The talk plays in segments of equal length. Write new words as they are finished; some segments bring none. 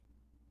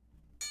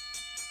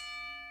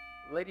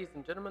Ladies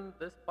and gentlemen,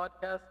 this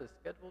podcast is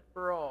scheduled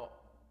for all.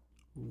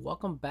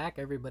 Welcome back,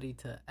 everybody,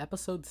 to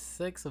episode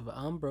 6 of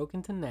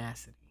Unbroken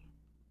Tenacity.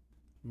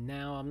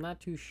 Now, I'm not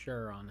too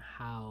sure on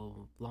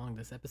how long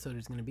this episode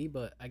is going to be,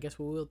 but I guess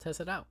we will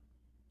test it out.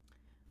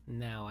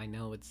 Now, I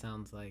know it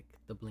sounds like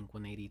the Blink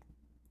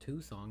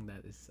 182 song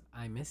that is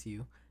I Miss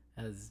You,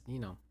 as you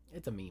know,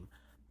 it's a meme.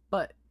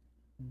 But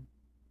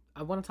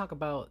I want to talk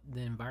about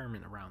the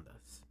environment around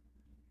us.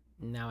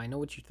 Now, I know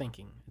what you're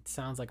thinking. It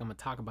sounds like I'm going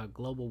to talk about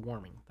global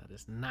warming. That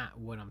is not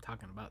what I'm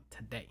talking about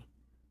today.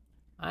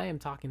 I am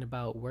talking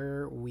about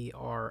where we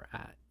are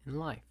at in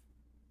life.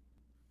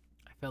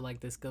 I feel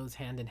like this goes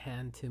hand in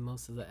hand to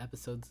most of the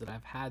episodes that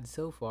I've had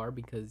so far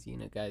because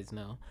guys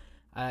know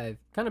I've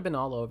kind of been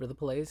all over the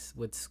place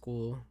with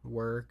school,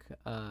 work,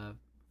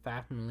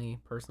 family,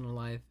 personal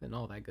life, and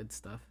all that good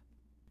stuff.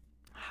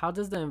 How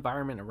does the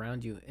environment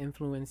around you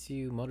influence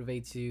you,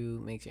 motivates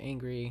you, makes you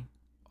angry,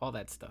 all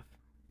that stuff?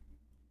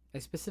 I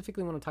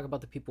specifically want to talk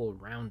about the people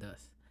around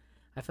us.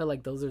 I feel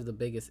like those are the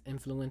biggest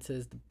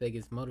influences, the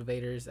biggest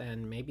motivators,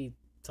 and maybe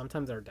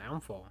sometimes our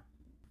downfall.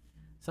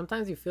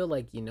 Sometimes you feel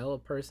like you know a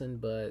person,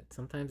 but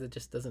sometimes it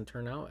just doesn't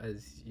turn out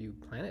as you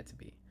plan it to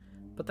be.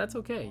 But that's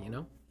okay.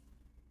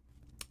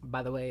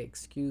 By the way,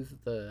 excuse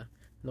the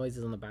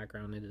noises in the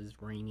background. It is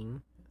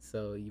raining,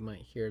 so you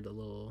might hear the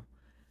little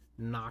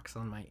knocks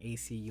on my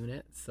AC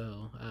unit.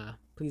 So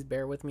please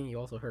bear with me. You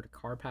also heard a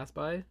car pass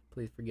by.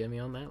 Please forgive me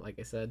on that. Like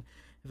I said,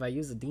 if I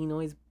use the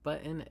denoise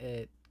button,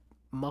 it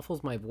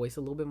muffles my voice a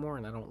little bit more,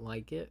 and I don't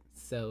like it.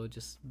 So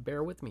just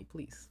bear with me,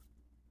 please.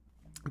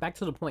 Back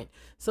to the point.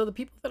 So the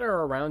people that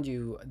are around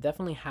you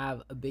definitely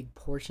have a big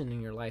portion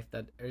in your life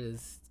that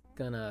is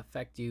gonna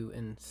affect you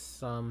in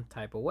some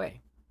type of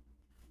way.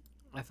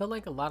 I feel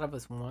like a lot of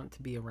us want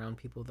to be around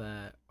people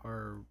that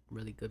are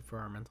really good for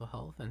our mental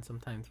health, and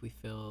sometimes we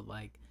feel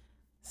like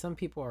some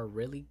people are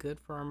really good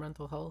for our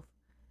mental health,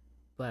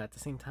 but at the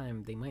same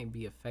time, they might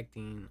be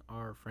affecting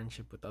our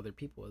friendship with other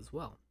people as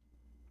well.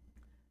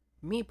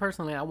 Me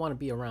personally, I want to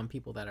be around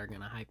people that are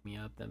gonna hype me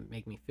up, that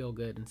make me feel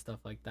good and stuff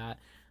like that.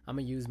 I'm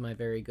gonna use my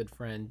very good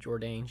friend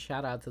Jordan.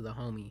 Shout out to the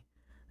homie.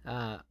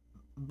 Uh,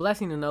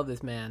 Blessing to know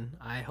this man.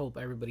 I hope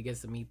everybody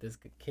gets to meet this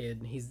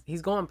kid.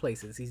 He's going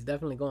places. He's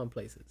definitely going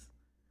places.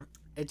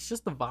 It's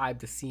just a vibe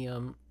to see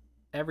him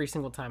every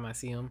single time I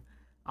see him.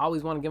 I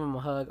always want to give him a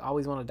hug.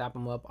 Always want to dap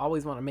him up.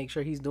 Always want to make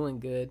sure he's doing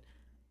good.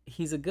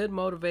 He's a good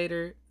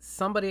motivator.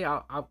 Somebody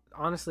I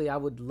honestly I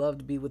would love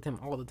to be with him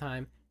all the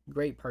time.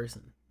 Great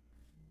person.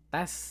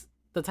 That's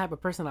the type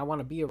of person I want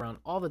to be around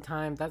all the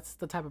time. That's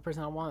the type of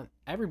person I want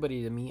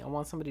everybody to meet. I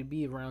want somebody to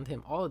be around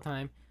him all the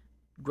time.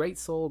 Great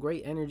soul,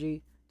 great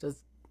energy,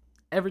 just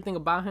everything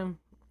about him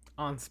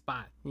on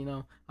spot.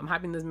 I'm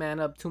hyping this man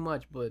up too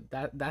much, but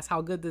that's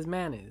how good this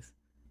man is.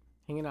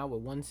 Hanging out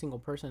with one single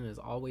person is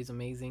always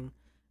amazing,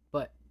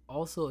 but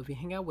also if you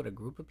hang out with a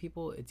group of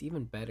people, it's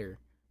even better.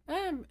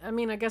 I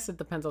mean, I guess it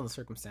depends on the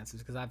circumstances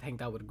because I've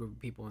hanged out with a group of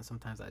people and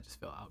sometimes I just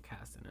feel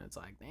outcast and it's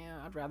like,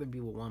 damn, I'd rather be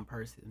with one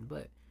person.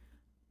 But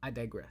I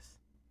digress.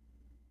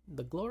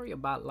 The glory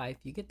about life,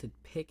 you get to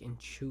pick and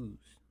choose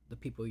the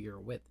people you're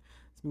with,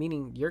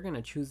 meaning you're going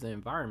to choose the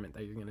environment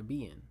that you're going to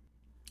be in.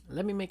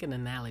 Let me make an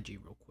analogy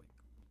real quick.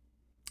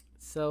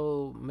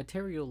 So,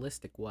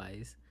 materialistic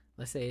wise,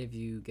 let's say if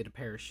you get a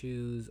pair of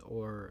shoes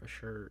or a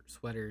shirt,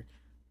 sweater,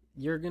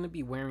 you're going to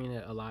be wearing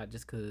it a lot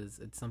just because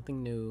it's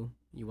something new.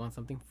 You want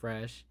something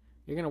fresh.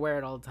 You're going to wear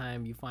it all the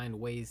time. You find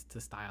ways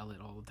to style it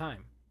all the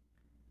time.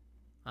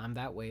 I'm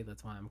that way.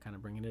 That's why I'm kind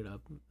of bringing it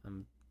up.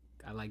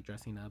 I like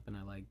dressing up and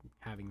I like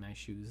having nice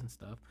shoes and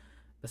stuff.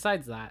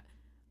 Besides that,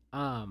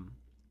 um,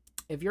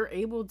 if you're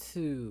able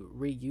to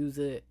reuse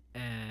it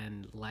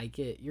and like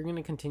it, you're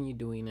gonna continue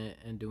doing it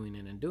and doing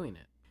it and doing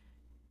it.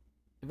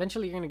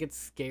 Eventually, you're gonna get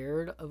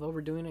scared of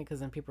overdoing it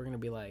because then people are gonna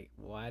be like,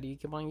 "Why do you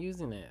keep on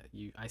using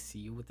it? I see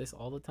you with this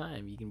all the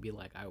time." You can be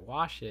like, "I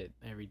wash it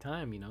every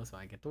time, so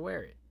I get to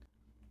wear it."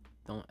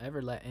 Don't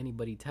ever let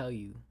anybody tell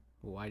you,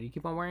 "Why do you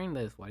keep on wearing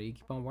this? Why do you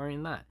keep on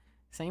wearing that?"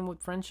 Same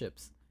with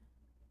friendships.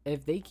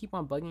 If they keep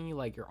on bugging you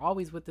like you're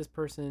always with this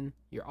person,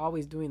 you're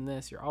always doing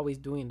this, you're always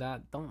doing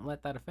that, don't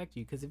let that affect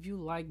you because if you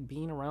like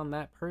being around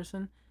that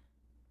person,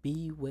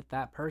 be with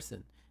that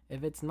person.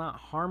 If it's not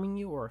harming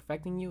you or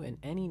affecting you in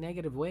any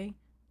negative way,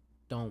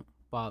 don't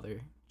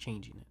bother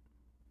changing it.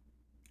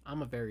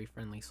 I'm a very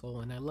friendly soul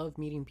and I love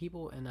meeting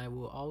people and I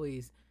will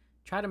always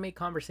try to make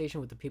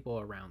conversation with the people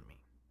around me.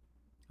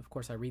 Of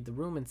course, I read the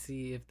room and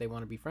see if they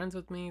want to be friends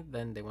with me,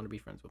 then they want to be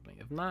friends with me.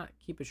 If not,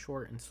 keep it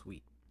short and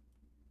sweet.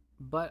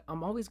 But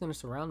I'm always going to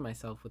surround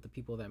myself with the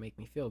people that make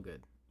me feel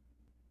good.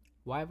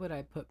 Why would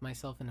I put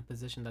myself in a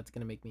position that's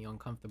going to make me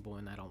uncomfortable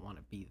and I don't want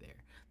to be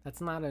there? That's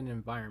not an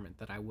environment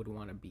that I would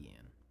want to be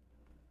in.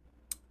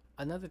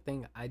 Another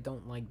thing I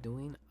don't like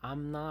doing,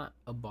 I'm not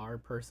a bar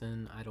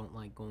person. I don't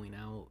like going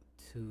out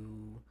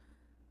to,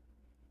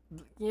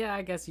 yeah,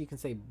 I guess you can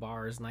say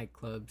bars,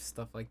 nightclubs,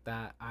 stuff like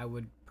that. I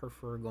would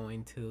prefer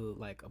going to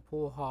like a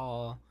pool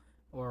hall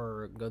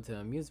or go to an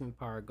amusement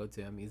park, go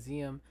to a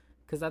museum,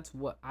 because that's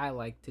what I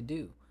like to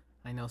do.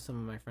 I know some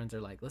of my friends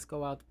are like, let's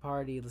go out to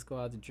party, let's go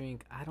out to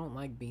drink. I don't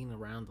like being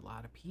around a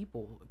lot of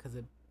people because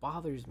it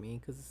bothers me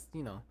because,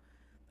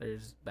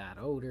 there's bad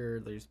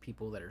odor, there's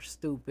people that are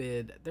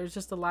stupid. There's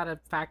just a lot of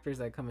factors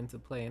that come into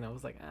play. And I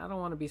was like, I don't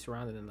want to be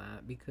surrounded in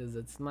that because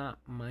it's not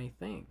my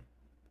thing.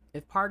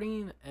 If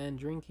partying and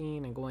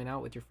drinking and going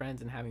out with your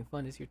friends and having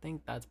fun is your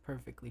thing, that's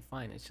perfectly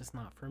fine. It's just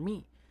not for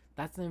me.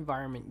 That's the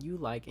environment you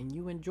like and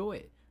you enjoy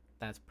it.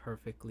 That's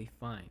perfectly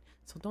fine.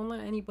 So don't let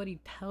anybody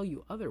tell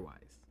you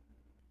otherwise.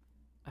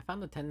 I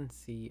found the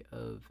tendency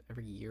of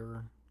every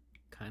year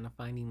kind of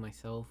finding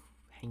myself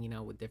hanging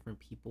out with different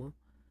people,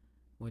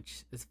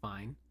 which is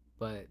fine,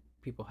 but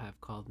people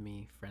have called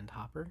me friend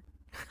hopper.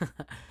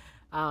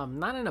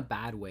 Not in a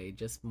bad way,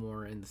 just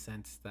more in the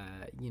sense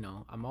that,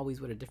 I'm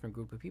always with a different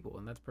group of people,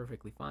 and that's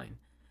perfectly fine.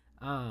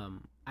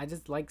 I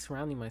just like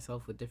surrounding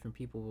myself with different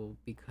people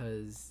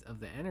because of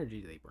the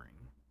energy they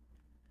bring.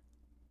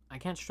 I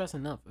can't stress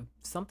enough. If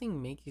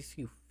something makes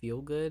you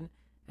feel good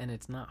and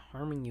it's not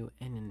harming you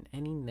in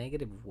any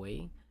negative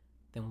way,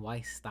 then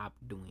why stop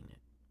doing it?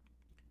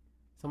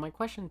 So, my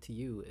question to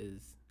you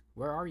is,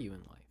 where are you in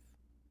life?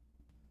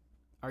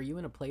 Are you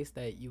in a place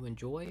that you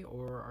enjoy,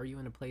 or are you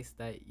in a place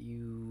that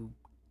you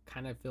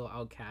kind of feel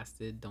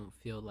outcasted, don't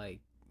feel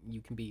like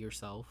you can be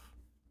yourself?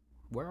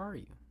 Where are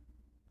you?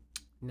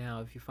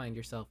 Now, if you find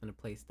yourself in a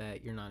place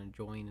that you're not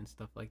enjoying and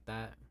stuff like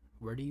that,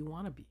 where do you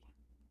want to be?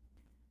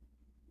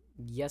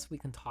 Yes, we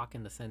can talk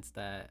in the sense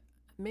that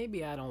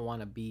maybe I don't want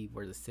to be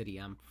where the city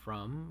I'm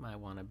from. I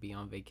want to be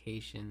on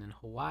vacation in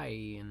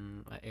Hawaii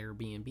in an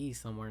Airbnb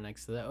somewhere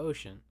next to the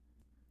ocean.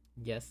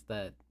 Yes,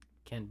 that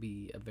can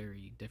be a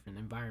very different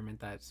environment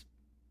that's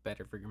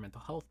better for your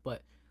mental health,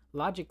 but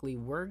logically,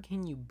 where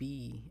can you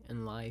be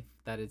in life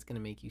that is going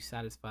to make you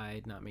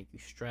satisfied, not make you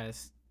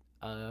stressed?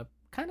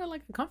 Kind of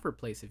like a comfort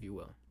place, if you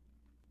will.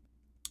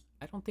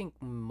 I don't think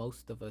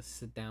most of us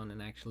sit down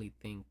and actually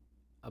think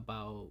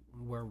about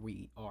where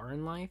we are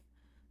in life.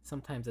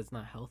 Sometimes it's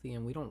not healthy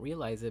and we don't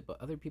realize it,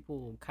 but other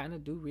people kind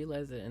of do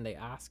realize it and they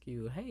ask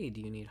you, hey,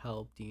 do you need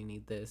help? Do you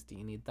need this? Do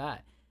you need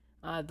that?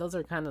 Those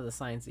are kind of the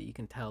signs that you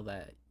can tell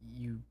that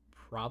you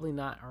probably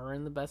not are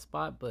in the best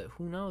spot, but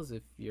who knows,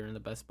 if you're in the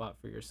best spot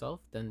for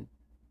yourself, then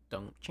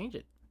don't change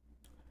it.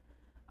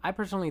 I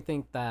personally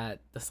think that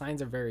the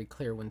signs are very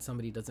clear when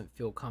somebody doesn't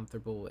feel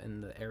comfortable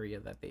in the area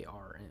that they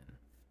are in.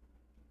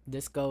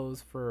 This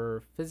goes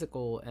for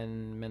physical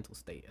and mental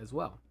state as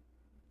well.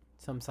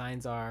 Some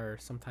signs are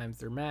sometimes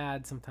they're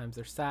mad, sometimes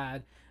they're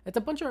sad. It's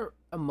a bunch of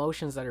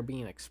emotions that are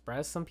being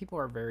expressed. Some people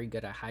are very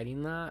good at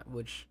hiding that,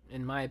 which,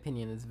 in my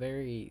opinion, is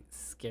very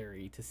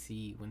scary to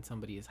see when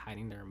somebody is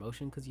hiding their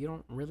emotion because you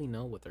don't really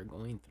know what they're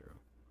going through.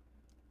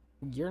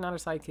 You're not a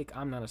sidekick,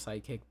 I'm not a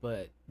sidekick,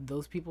 but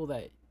those people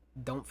that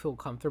don't feel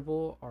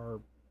comfortable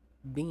are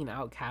being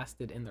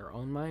outcasted in their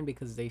own mind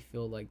because they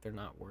feel like they're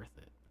not worth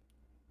it.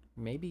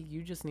 Maybe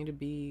you just need to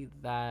be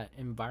that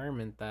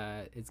environment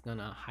that is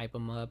gonna hype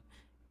them up,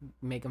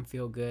 make them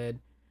feel good,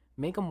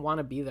 make them want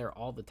to be there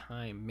all the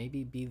time,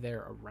 maybe be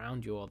there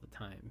around you all the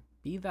time.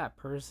 Be that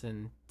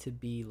person to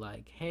be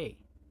like, hey,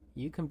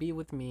 you can be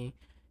with me,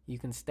 you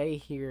can stay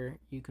here,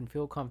 you can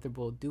feel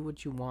comfortable, do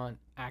what you want,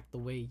 act the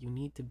way you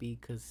need to be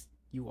because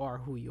you are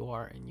who you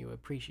are and you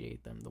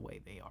appreciate them the way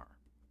they are.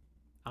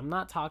 I'm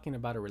not talking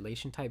about a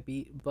relation type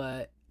beat,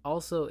 but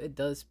also it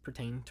does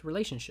pertain to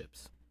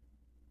relationships.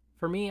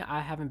 For me, I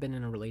haven't been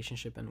in a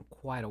relationship in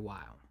quite a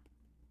while.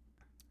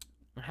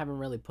 I haven't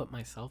really put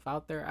myself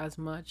out there as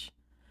much.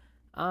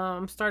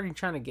 I'm starting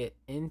trying to get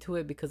into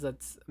it because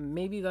that's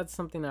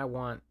something I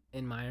want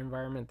in my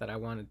environment that I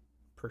want to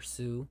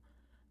pursue.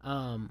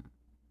 Um,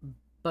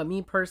 but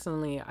me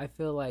personally, I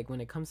feel like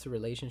when it comes to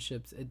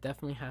relationships, it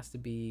definitely has to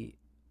be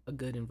a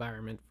good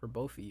environment for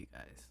both of you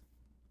guys.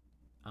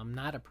 I'm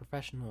not a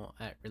professional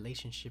at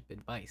relationship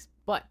advice,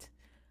 but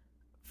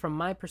from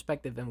my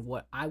perspective and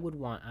what I would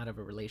want out of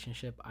a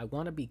relationship, I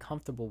want to be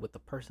comfortable with the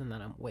person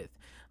that I'm with.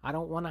 I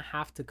don't want to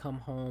have to come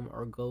home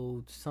or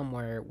go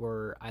somewhere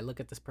where I look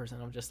at this person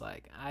and I'm just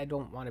like, I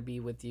don't want to be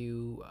with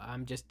you.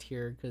 I'm just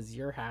here because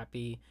you're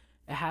happy.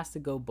 It has to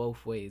go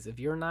both ways. If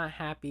you're not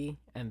happy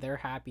and they're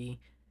happy,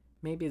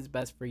 maybe it's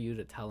best for you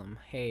to tell them,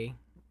 hey,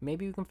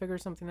 maybe we can figure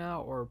something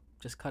out or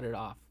just cut it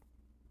off.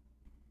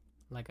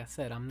 Like I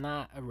said, I'm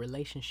not a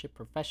relationship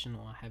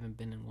professional. I haven't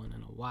been in one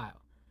in a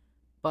while.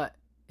 But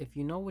if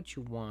you know what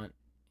you want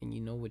and you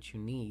know what you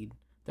need,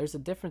 there's a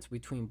difference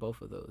between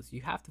both of those.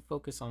 You have to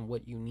focus on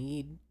what you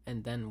need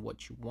and then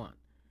what you want.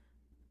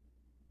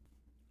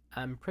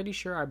 I'm pretty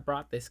sure I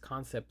brought this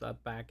concept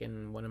up back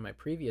in one of my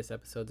previous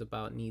episodes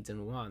about needs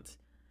and wants.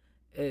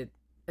 It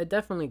it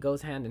definitely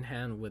goes hand in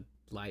hand with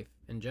life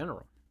in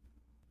general.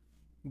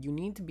 You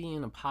need to be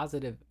in a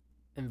positive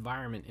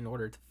environment in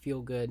order to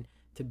feel good,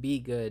 to be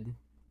good,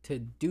 to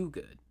do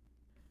good.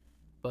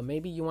 But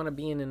maybe you want to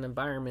be in an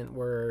environment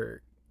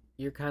where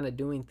you're kind of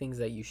doing things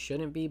that you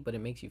shouldn't be, but it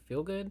makes you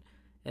feel good.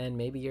 And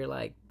maybe you're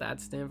like,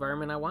 that's the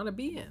environment I want to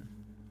be in.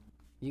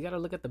 You got to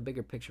look at the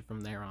bigger picture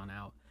from there on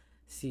out.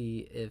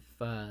 See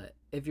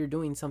if you're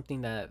doing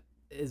something that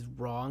is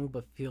wrong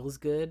but feels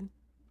good,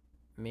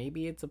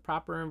 maybe it's a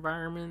proper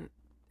environment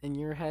in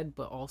your head,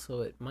 but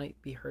also it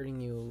might be hurting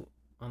you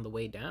on the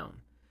way down.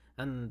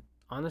 And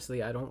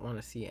honestly, I don't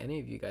want to see any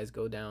of you guys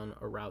go down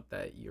a route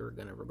that you're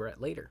going to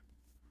regret later.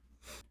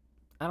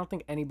 I don't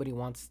think anybody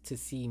wants to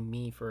see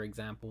me, for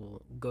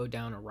example, go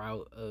down a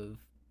route of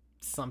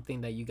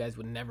something that you guys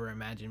would never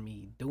imagine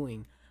me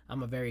doing.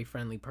 I'm a very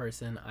friendly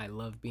person. I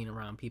love being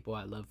around people.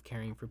 I love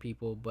caring for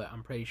people. But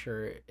I'm pretty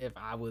sure if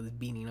I was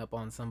beating up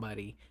on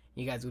somebody,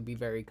 you guys would be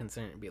very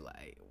concerned and be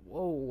like,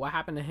 whoa, what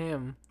happened to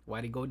him?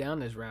 Why'd he go down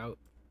this route?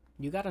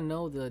 You got to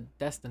know the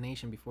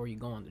destination before you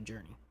go on the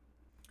journey.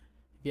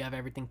 If you have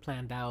everything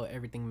planned out,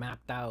 everything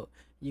mapped out,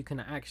 you can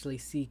actually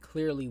see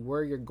clearly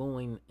where you're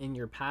going in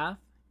your path,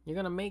 you're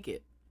going to make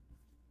it.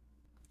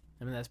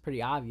 I mean, that's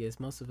pretty obvious.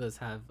 Most of us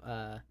have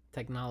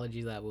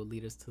technology that will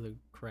lead us to the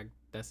correct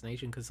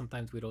destination because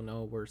sometimes we don't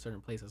know where certain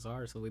places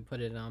are. So we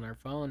put it on our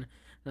phone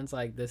and it's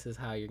like, this is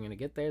how you're going to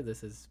get there.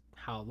 This is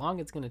how long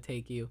it's going to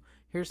take you.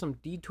 Here's some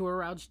detour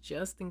routes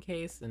just in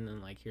case. And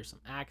then, like, here's some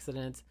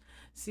accidents.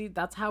 See,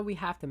 that's how we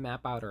have to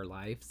map out our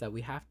lives, that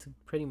we have to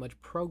pretty much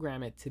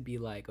program it to be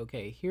like,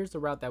 okay, here's the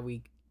route that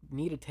we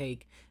need to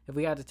take. If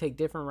we got to take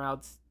different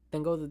routes,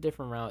 then go the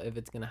different route if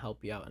it's going to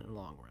help you out in the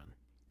long run.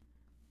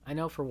 I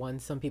know for one,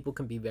 some people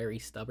can be very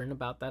stubborn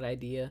about that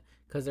idea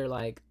because they're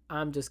like,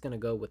 I'm just going to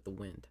go with the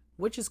wind,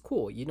 which is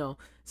cool.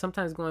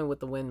 Sometimes going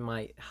with the wind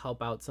might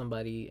help out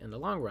somebody in the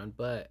long run.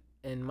 But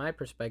in my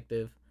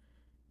perspective,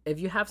 if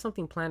you have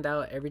something planned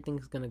out,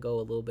 everything's going to go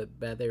a little bit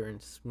better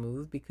and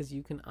smooth because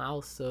you can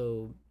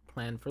also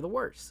plan for the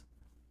worst.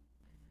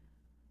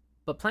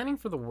 But planning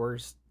for the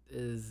worst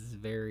is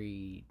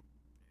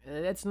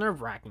it's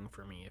nerve wracking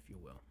for me, if you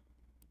will.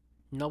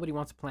 Nobody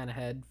wants to plan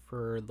ahead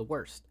for the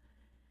worst.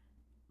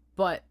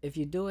 But if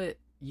you do it,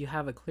 you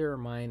have a clearer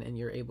mind and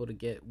you're able to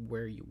get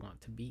where you want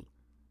to be.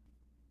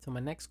 So, my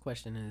next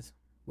question is,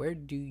 where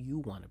do you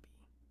want to be?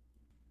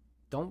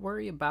 Don't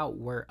worry about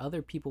where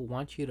other people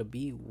want you to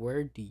be.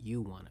 Where do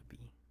you want to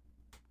be?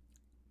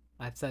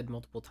 I've said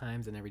multiple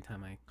times, and every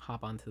time I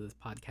hop onto this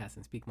podcast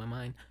and speak my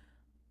mind,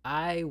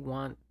 I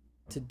want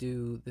to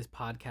do this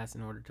podcast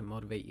in order to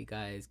motivate you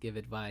guys, give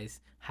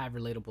advice, have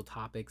relatable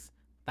topics.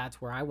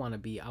 That's where I want to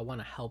be. I want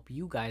to help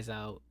you guys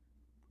out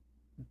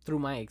through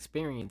my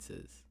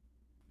experiences.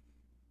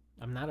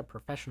 I'm not a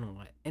professional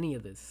at any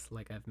of this,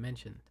 like I've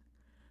mentioned.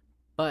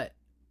 But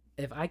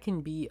if I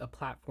can be a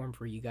platform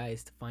for you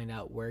guys to find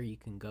out where you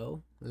can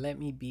go, let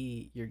me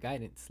be your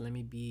guidance. Let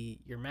me be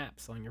your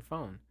maps on your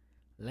phone.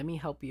 Let me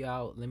help you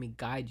out. Let me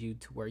guide you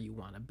to where you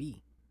want to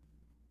be.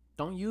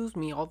 Don't use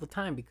me all the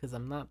time because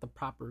I'm not the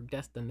proper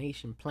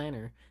destination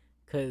planner,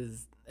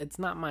 because it's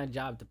not my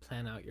job to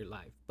plan out your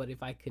life. But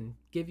if I can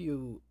give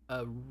you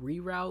a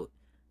reroute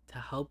to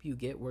help you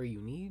get where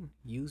you need,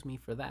 use me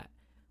for that.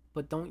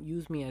 But don't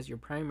use me as your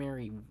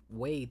primary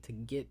way to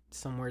get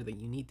somewhere that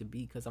you need to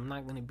be, because I'm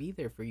not going to be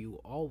there for you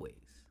always.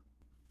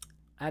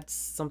 That's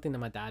something that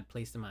my dad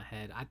placed in my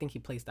head. I think he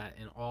placed that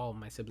in all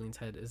my siblings'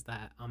 head, is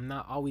that I'm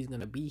not always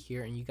going to be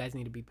here and you guys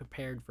need to be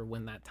prepared for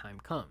when that time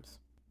comes.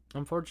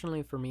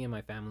 Unfortunately for me and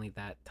my family,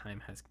 that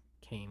time has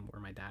came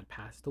where my dad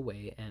passed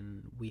away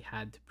and we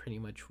had to pretty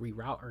much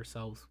reroute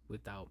ourselves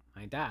without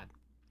my dad.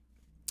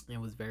 It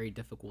was very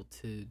difficult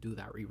to do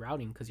that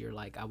rerouting because you're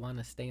like, I want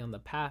to stay on the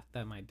path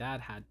that my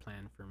dad had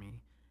planned for me,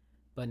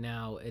 but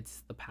now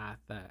it's the path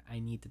that I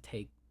need to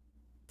take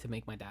to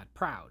make my dad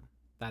proud.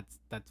 That's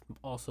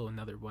also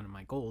another one of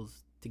my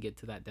goals, to get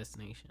to that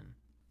destination.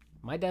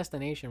 My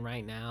destination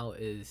right now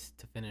is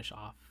to finish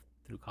off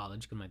through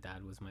college because my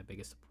dad was my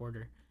biggest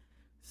supporter.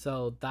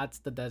 So that's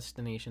the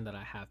destination that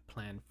I have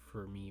planned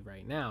for me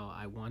right now.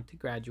 I want to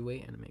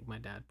graduate and make my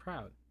dad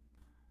proud.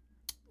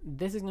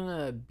 This is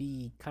gonna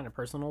be kind of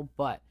personal,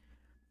 but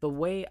the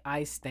way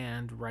I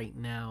stand right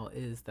now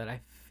is that I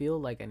feel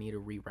like I need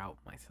to reroute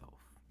myself.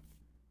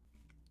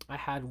 I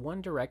had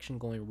one direction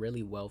going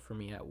really well for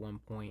me at one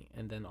point,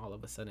 and then all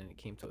of a sudden it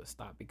came to a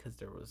stop because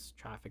there was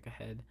traffic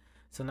ahead.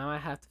 So now I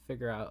have to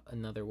figure out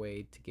another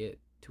way to get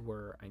to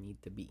where I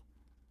need to be.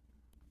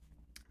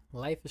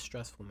 Life is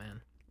stressful,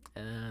 man.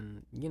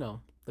 And,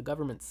 the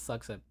government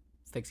sucks at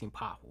fixing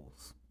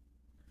potholes.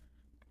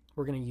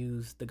 We're going to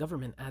use the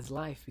government as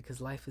life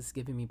because life is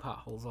giving me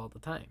potholes all the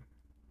time.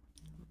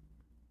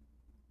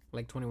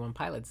 Like 21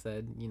 Pilots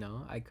said,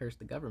 I cursed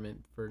the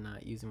government for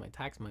not using my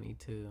tax money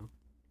to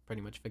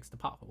pretty much fix the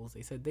potholes.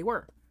 They said they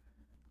were.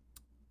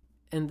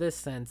 In this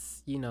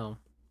sense, maybe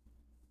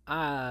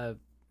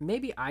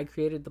I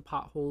created the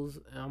potholes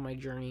on my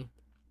journey,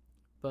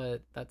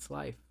 but that's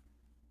life.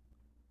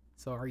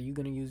 So are you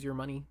going to use your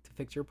money to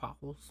fix your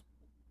potholes?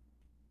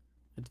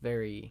 It's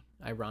very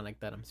ironic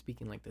that I'm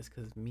speaking like this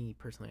because me,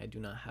 personally, I do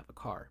not have a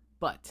car.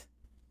 But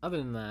other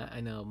than that,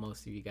 I know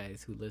most of you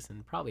guys who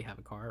listen probably have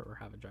a car or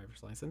have a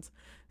driver's license.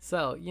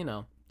 So,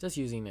 just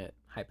using it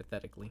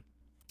hypothetically.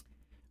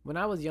 When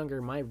I was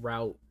younger, my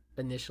route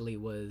initially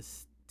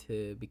was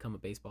to become a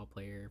baseball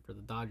player for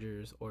the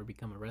Dodgers or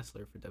become a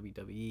wrestler for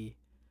WWE.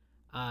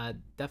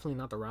 Definitely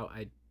not the route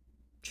I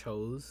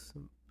chose.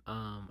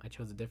 I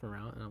chose a different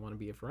route and I want to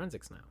be a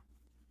forensics now.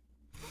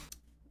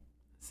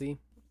 See,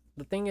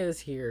 the thing is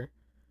here,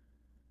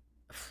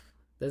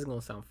 this is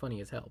gonna sound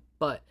funny as hell,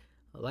 but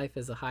life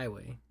is a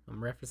highway.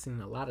 I'm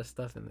referencing a lot of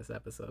stuff in this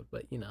episode,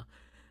 but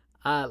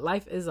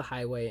life is a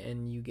highway,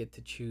 and you get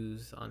to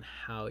choose on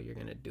how you're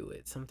gonna do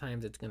it.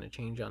 Sometimes it's gonna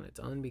change on its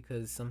own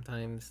because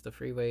sometimes the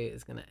freeway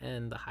is gonna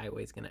end, the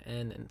highway is gonna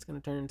end, and it's gonna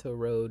turn into a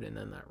road, and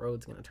then that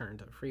road's gonna turn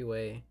into a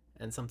freeway,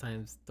 and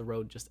sometimes the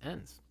road just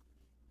ends.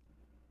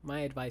 My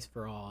advice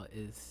for all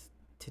is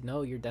to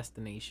know your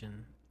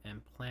destination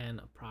and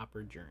plan a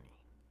proper journey.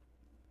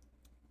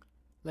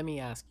 Let me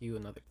ask you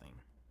another thing.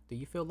 Do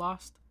you feel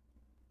lost?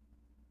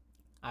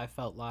 I've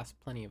felt lost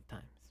plenty of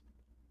times.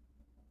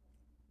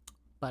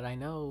 But I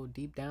know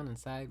deep down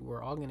inside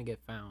we're all going to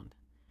get found,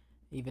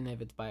 even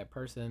if it's by a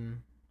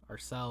person,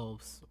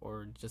 ourselves,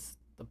 or just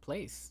the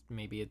place.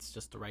 Maybe it's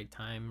just the right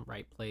time,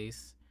 right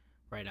place,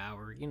 right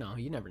hour. You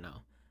never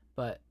know.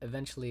 But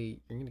eventually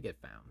you're going to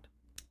get found.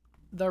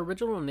 The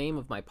original name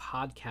of my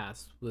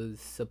podcast was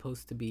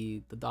supposed to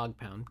be The Dog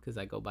Pound because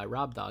I go by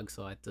Rob Dog,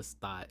 so I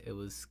just thought it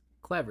was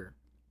clever.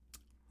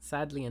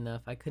 Sadly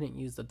enough, I couldn't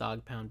use the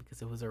Dog Pound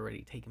because it was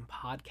already taken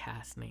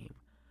podcast name.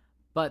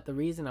 But the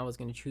reason I was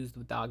going to choose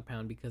the Dog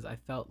Pound because I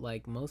felt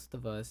like most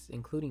of us,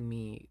 including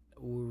me,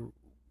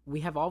 we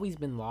have always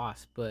been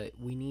lost, but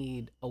we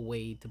need a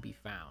way to be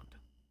found.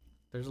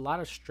 There's a lot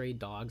of stray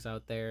dogs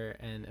out there,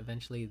 and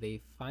eventually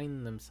they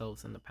find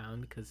themselves in the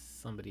pound because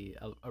somebody,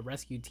 a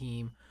rescue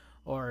team,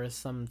 or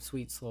some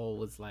sweet soul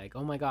was like,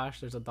 oh my gosh,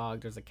 there's a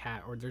dog, there's a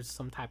cat, or there's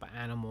some type of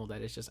animal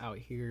that is just out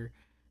here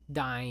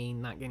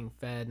dying, not getting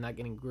fed, not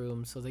getting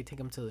groomed. So they take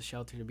them to the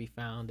shelter to be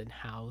found and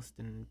housed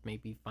and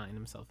maybe find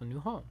themselves a new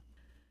home.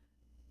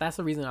 That's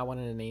the reason I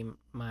wanted to name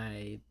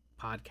my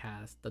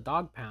podcast The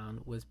Dog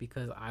Pound, was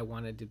because I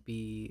wanted to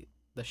be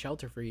the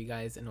shelter for you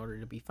guys in order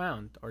to be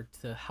found, or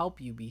to help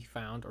you be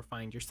found or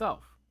find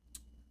yourself.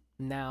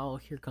 Now,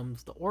 here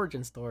comes the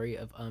origin story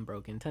of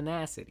Unbroken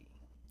Tenacity.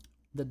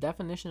 The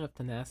definition of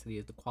tenacity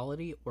is the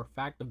quality or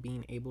fact of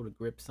being able to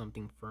grip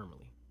something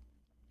firmly.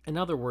 In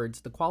other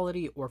words, the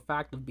quality or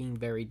fact of being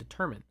very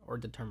determined, or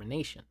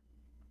determination.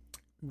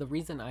 The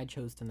reason I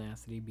chose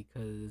tenacity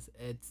because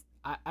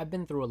I've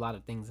been through a lot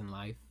of things in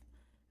life,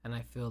 and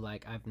I feel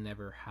like I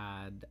never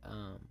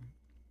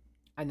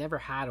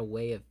had a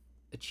way of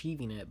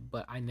achieving it,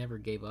 but I never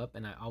gave up,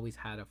 and I always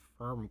had a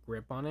firm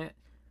grip on it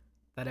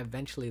that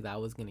eventually that I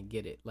was gonna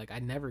get it. Like, I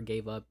never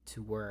gave up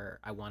to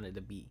where I wanted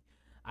to be.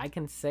 I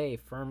can say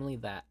firmly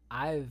that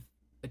I've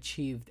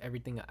achieved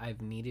everything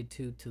I've needed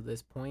to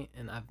this point,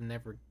 and I've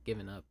never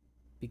given up,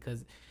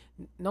 because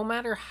no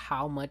matter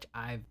how much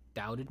I've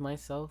doubted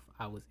myself,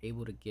 I was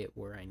able to get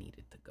where I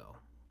needed to go.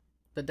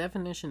 The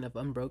definition of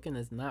unbroken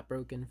is not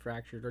broken,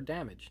 fractured, or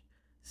damaged,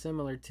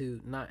 similar to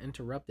not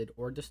interrupted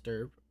or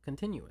disturbed,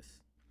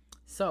 continuous.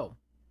 So,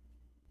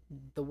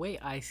 the way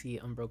I see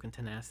unbroken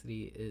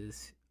tenacity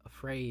is a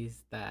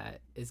phrase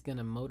that is going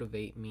to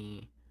motivate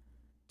me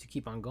to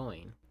keep on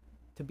going.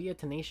 To be a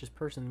tenacious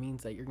person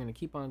means that you're going to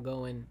keep on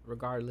going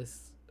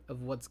regardless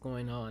of what's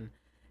going on.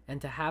 And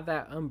to have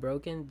that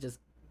unbroken, just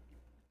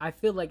I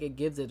feel like it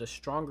gives it a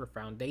stronger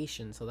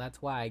foundation. So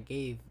that's why I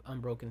gave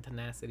unbroken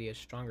tenacity a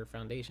stronger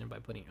foundation by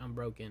putting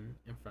unbroken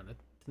in front of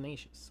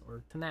tenacious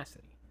or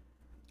tenacity.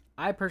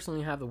 I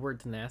personally have the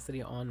word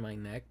tenacity on my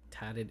neck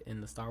tatted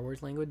in the Star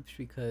Wars language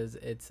because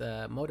it's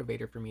a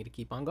motivator for me to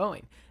keep on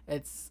going.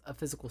 It's a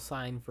physical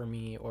sign for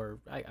me, or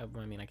I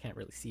mean, I can't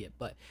really see it,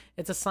 but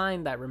it's a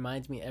sign that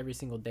reminds me every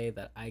single day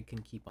that I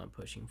can keep on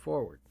pushing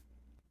forward.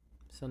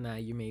 So now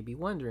you may be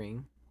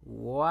wondering,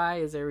 why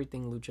is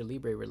everything Lucha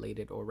Libre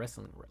related or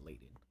wrestling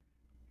related?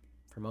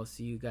 For most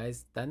of you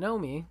guys that know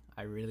me,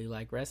 I really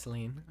like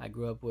wrestling. I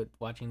grew up with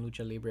watching Lucha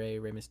Libre,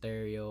 Rey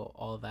Mysterio,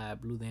 all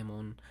that, Blue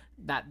Demon.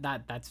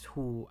 That's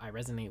who I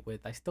resonate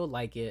with. I still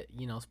like it.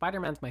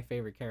 Spider-Man's my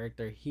favorite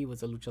character. He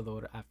was a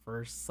luchador at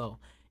first, so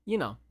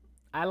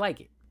I like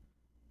it.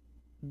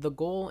 The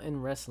goal in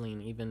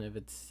wrestling, even if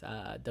it's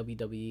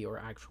WWE or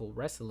actual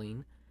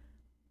wrestling,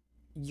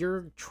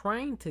 you're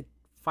trying to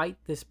fight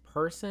this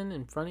person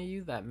in front of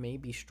you that may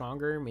be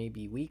stronger, may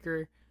be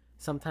weaker.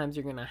 Sometimes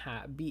you're gonna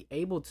be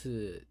able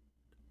to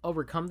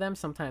overcome them.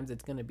 Sometimes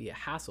it's gonna be a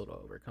hassle to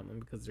overcome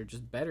them because they're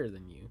just better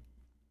than you.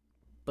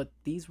 But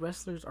these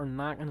wrestlers are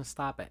not gonna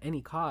stop at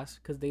any cost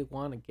because they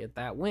want to get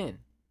that win.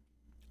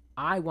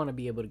 I want to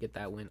be able to get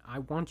that win. I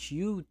want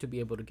you to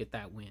be able to get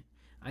that win.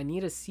 I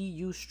need to see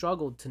you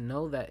struggle to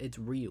know that it's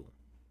real.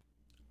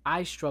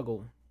 I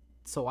struggle,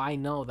 so I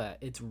know that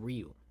it's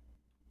real.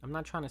 I'm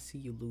not trying to see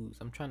you lose.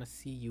 I'm trying to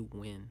see you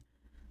win.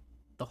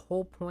 The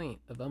whole point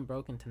of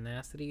unbroken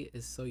tenacity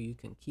is so you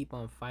can keep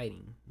on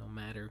fighting no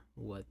matter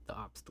what the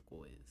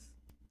obstacle is.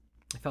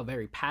 I felt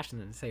very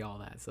passionate to say all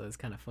that, so it's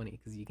kind of funny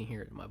because you can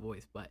hear it in my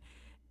voice. But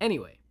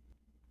anyway,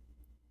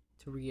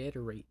 to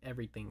reiterate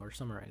everything or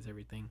summarize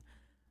everything,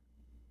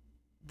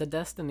 the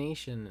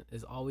destination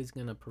is always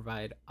going to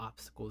provide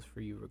obstacles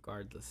for you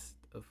regardless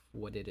of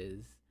what it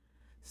is.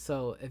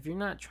 So if you're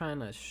not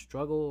trying to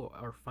struggle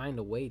or find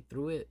a way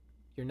through it,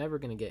 you're never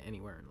going to get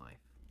anywhere in life.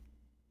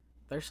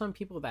 there's some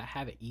people that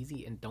have it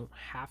easy and don't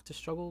have to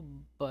struggle,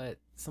 but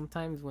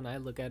sometimes when I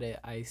look at it,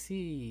 I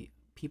see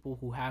people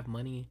who have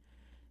money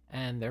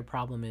and their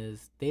problem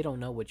is they don't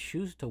know what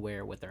shoes to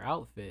wear with their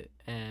outfit,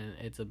 and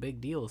it's a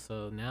big deal.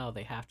 So now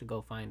they have to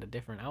go find a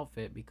different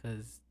outfit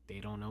because they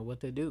don't know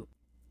what to do.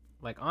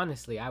 Like,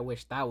 honestly, I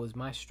wish that was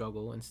my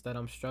struggle. Instead,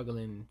 I'm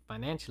struggling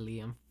financially,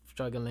 I'm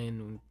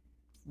struggling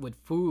with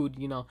food,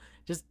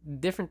 just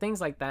different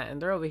things like that,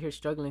 and they're over here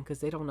struggling because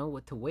they don't know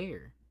what to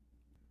wear.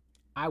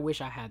 I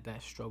wish I had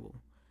that struggle.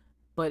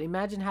 But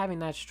imagine having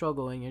that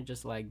struggle and you're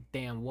just like,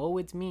 damn, woe,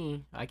 it's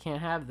me. I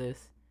can't have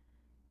this.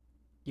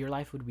 Your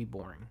life would be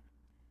boring.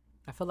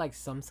 I feel like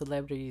some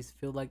celebrities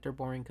feel like they're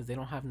boring because they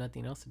don't have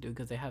nothing else to do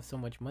because they have so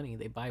much money.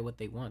 They buy what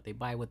they want. They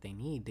buy what they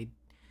need.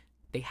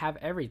 They have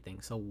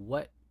everything. So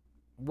what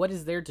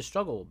is there to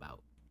struggle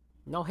about?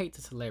 No hate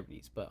to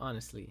celebrities, but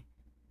honestly,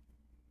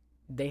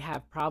 they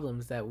have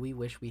problems that we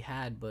wish we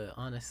had, but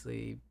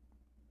honestly,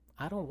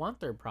 I don't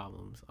want their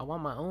problems. I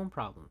want my own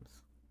problems.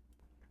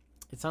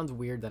 It sounds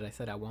weird that I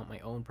said I want my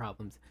own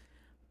problems,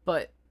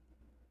 but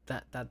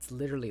that's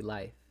literally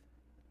life.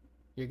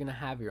 You're gonna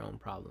have your own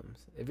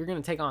problems. If you're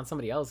gonna take on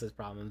somebody else's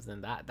problems,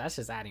 then that's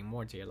just adding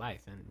more to your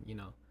life, and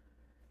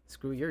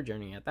screw your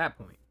journey at that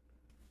point.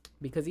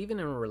 Because even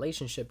in a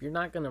relationship, you're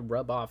not gonna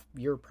rub off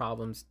your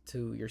problems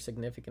to your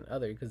significant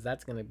other, because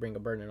that's gonna bring a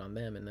burden on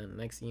them, and then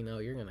next thing you know,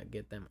 you're gonna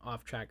get them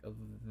off track of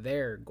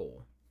their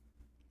goal.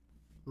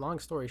 Long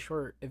story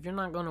short, if you're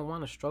not gonna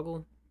want to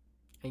struggle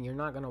and you're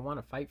not gonna want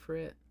to fight for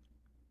it,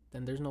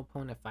 then there's no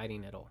point of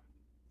fighting at all.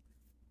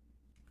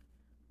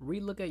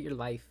 Relook at your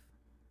life,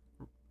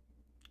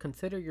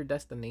 consider your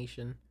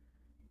destination,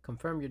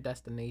 confirm your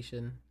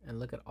destination, and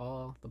look at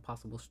all the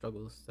possible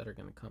struggles that are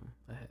going to come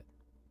ahead.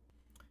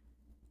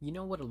 You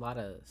know what a lot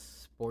of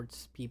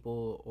sports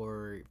people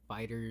or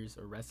fighters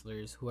or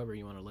wrestlers, whoever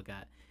you want to look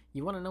at,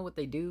 you want to know what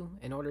they do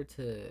in order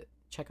to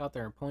check out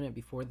their opponent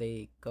before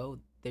they go?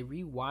 They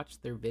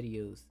rewatch their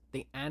videos,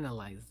 they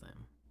analyze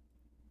them.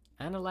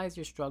 Analyze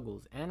your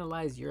struggles,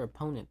 analyze your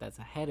opponent that's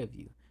ahead of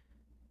you.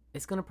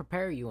 It's going to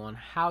prepare you on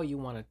how you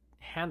want to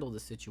handle the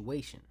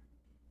situation.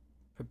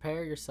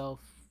 Prepare yourself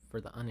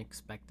for the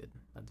unexpected.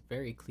 That's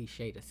very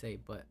cliche to say,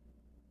 but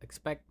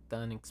expect the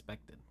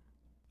unexpected.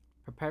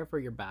 Prepare for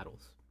your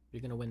battles. You're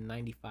going to win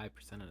 95%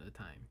 of the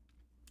time.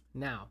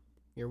 Now,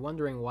 you're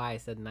wondering why I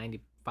said 95%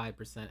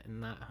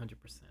 and not 100%.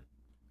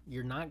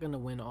 You're not going to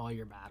win all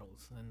your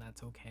battles, and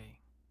that's okay.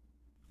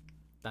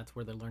 That's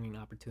where the learning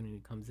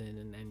opportunity comes in,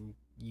 and then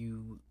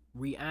you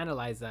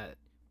reanalyze that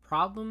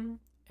problem,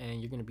 and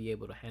you're going to be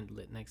able to handle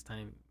it next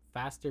time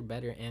faster,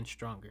 better, and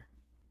stronger.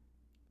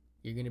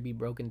 You're going to be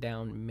broken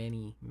down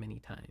many, many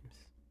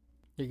times.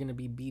 You're going to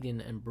be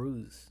beaten and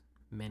bruised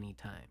many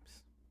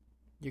times.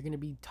 You're going to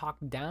be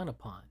talked down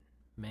upon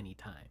many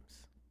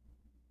times.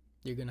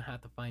 You're going to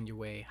have to find your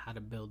way how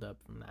to build up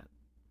from that.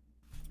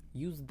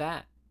 Use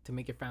that to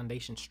make your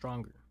foundation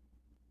stronger.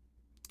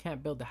 You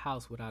can't build a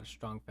house without a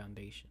strong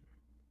foundation.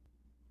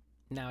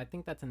 Now, I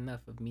think that's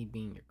enough of me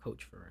being your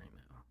coach for right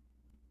now.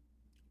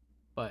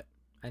 But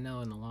I know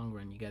in the long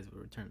run, you guys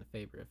will return the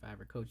favor. If I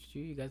ever coached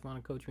you, you guys want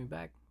to coach me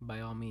back? By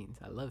all means.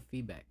 I love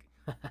feedback.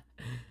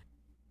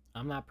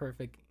 I'm not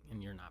perfect,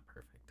 and you're not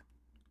perfect.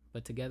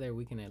 But together,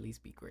 we can at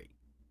least be great.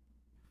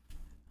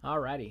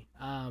 Alrighty.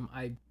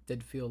 I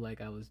did feel like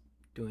I was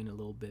doing a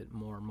little bit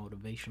more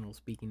motivational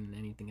speaking than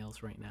anything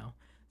else right now.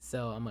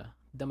 So I'm going to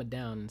dumb it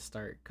down and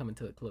start coming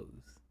to a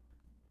close.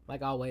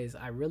 Like always,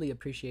 I really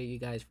appreciate you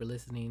guys for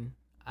listening.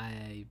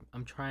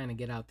 I'm trying to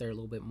get out there a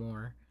little bit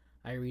more.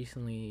 I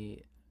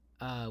recently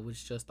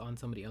was just on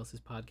somebody else's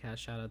podcast.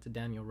 Shout out to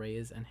Daniel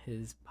Reyes and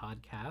his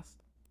podcast.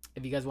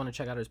 If you guys want to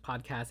check out his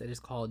podcast, it is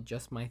called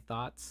Just My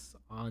Thoughts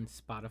on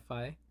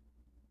Spotify.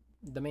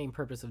 The main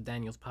purpose of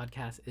Daniel's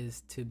podcast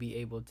is to be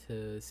able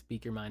to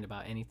speak your mind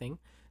about anything.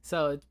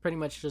 So it's pretty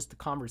much just a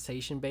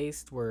conversation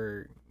based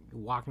where you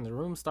walk in the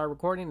room, start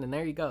recording, and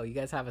there you go. You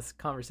guys have a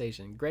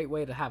conversation. Great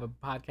way to have a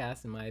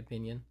podcast, in my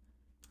opinion.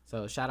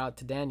 So shout out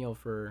to Daniel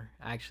for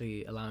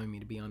actually allowing me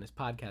to be on his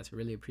podcast. I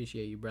really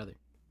appreciate you, brother.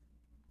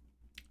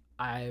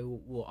 I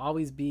will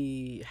always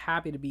be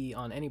happy to be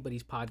on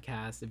anybody's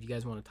podcast. If you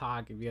guys want to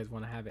talk, if you guys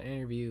want to have an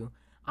interview,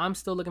 I'm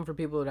still looking for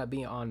people that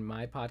be on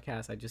my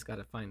podcast. I just got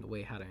to find the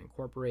way how to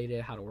incorporate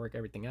it, how to work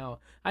everything out.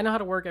 I know how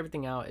to work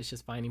everything out. It's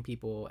just finding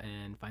people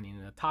and finding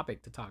a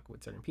topic to talk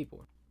with certain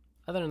people.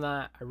 Other than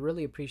that, I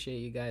really appreciate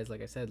you guys,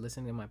 like I said,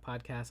 listening to my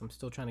podcast. I'm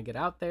still trying to get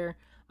out there.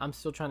 I'm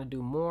still trying to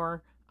do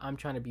more. I'm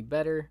trying to be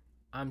better.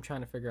 I'm trying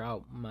to figure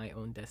out my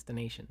own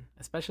destination,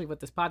 especially with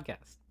this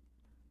podcast.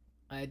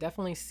 I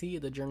definitely see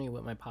the journey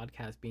with my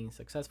podcast being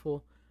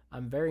successful.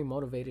 I'm very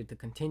motivated to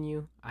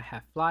continue. I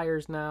have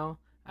flyers now.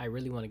 I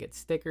really want to get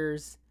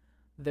stickers.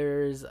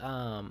 There's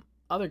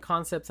other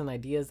concepts and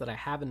ideas that I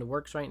have in the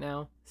works right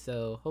now.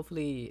 So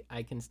hopefully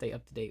I can stay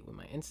up to date with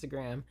my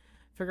Instagram,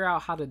 figure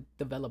out how to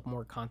develop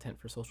more content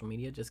for social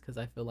media, just because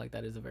I feel like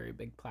that is a very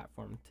big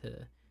platform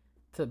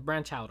to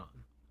branch out on.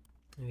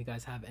 If you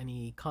guys have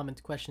any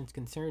comments, questions,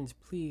 concerns,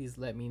 please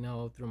let me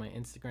know through my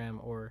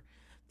Instagram or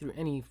through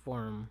any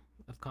form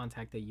of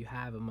contact that you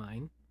have of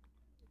mine.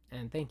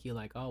 And thank you,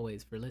 like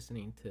always, for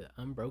listening to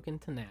Unbroken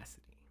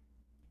Tenacity.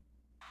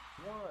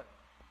 1,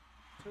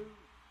 2,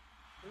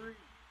 3,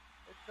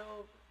 it's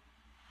over.